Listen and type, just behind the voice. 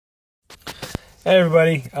Hey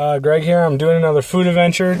everybody, Greg here. I'm doing another food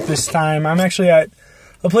adventure. This time I'm actually at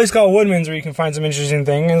a place called Woodman's where you can find some interesting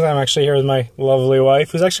things. I'm actually here with my lovely wife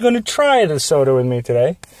who's actually going to try the soda with me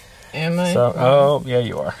today. Am I? So, oh, yeah,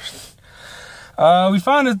 you are. We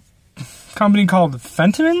found a company called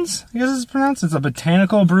Fentimans, I guess it's pronounced. It's a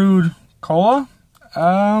botanical brewed cola.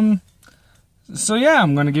 So yeah,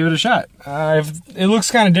 I'm going to give it a shot. It looks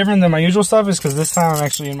kind of different than my usual stuff is because this time I'm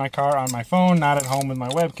actually in my car on my phone, not at home with my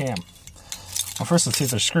webcam. Well, first let's see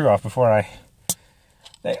if they're screw off before I...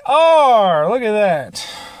 They are! Look at that.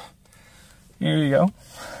 Here you go.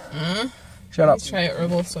 Shut up. Let's try a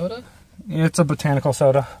herbal soda. It's a botanical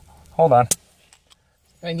soda. Hold on.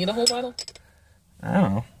 Do I need a whole bottle? I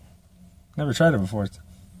don't know. Never tried it before.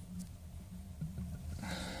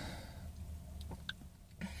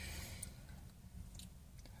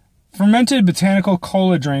 Fermented botanical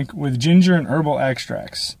cola drink with ginger and herbal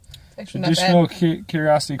extracts. Traditional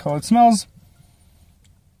curiosity cola.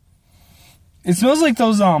 It smells like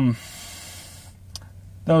those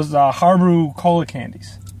Harbrew cola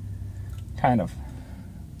candies. Kind of.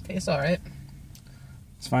 Tastes alright.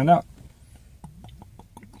 Let's find out.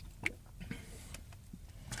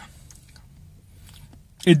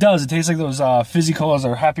 It does. It tastes like those fizzy colas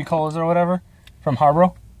or happy colas or whatever from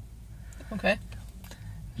Harbrew. Okay.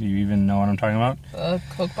 Do you even know what I'm talking about?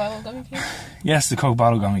 Coke bottle gummy candy? Yes, the Coke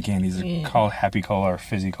bottle gummy candies are called happy cola or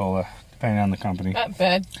fizzy cola, depending on the company. Not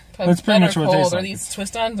bad. That's pretty much what it tastes like. Are these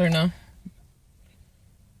twist-ons or no?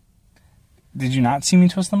 Did you not see me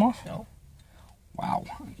twist them off? No. Wow.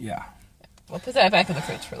 Yeah. We'll put that back in the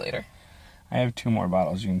fridge for later. I have 2 more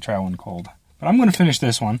bottles. You can try one cold. But I'm going to finish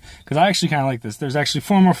this one, because I actually kind of like this. There's actually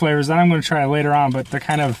 4 more flavors that I'm going to try later on, but they're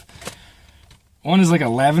kind of... One is like a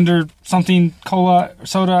lavender something cola or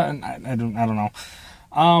soda, and I don't know.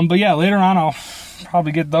 But yeah, later on I'll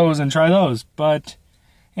probably get those and try those. But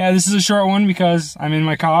yeah, this is a short one because I'm in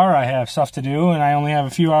my car, I have stuff to do, and I only have a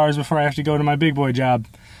few hours before I have to go to my big boy job.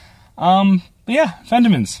 But yeah,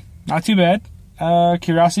 Fentimans, not too bad.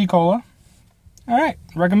 Curiosity Cola. Alright,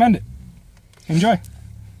 recommend it. Enjoy.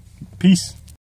 Peace.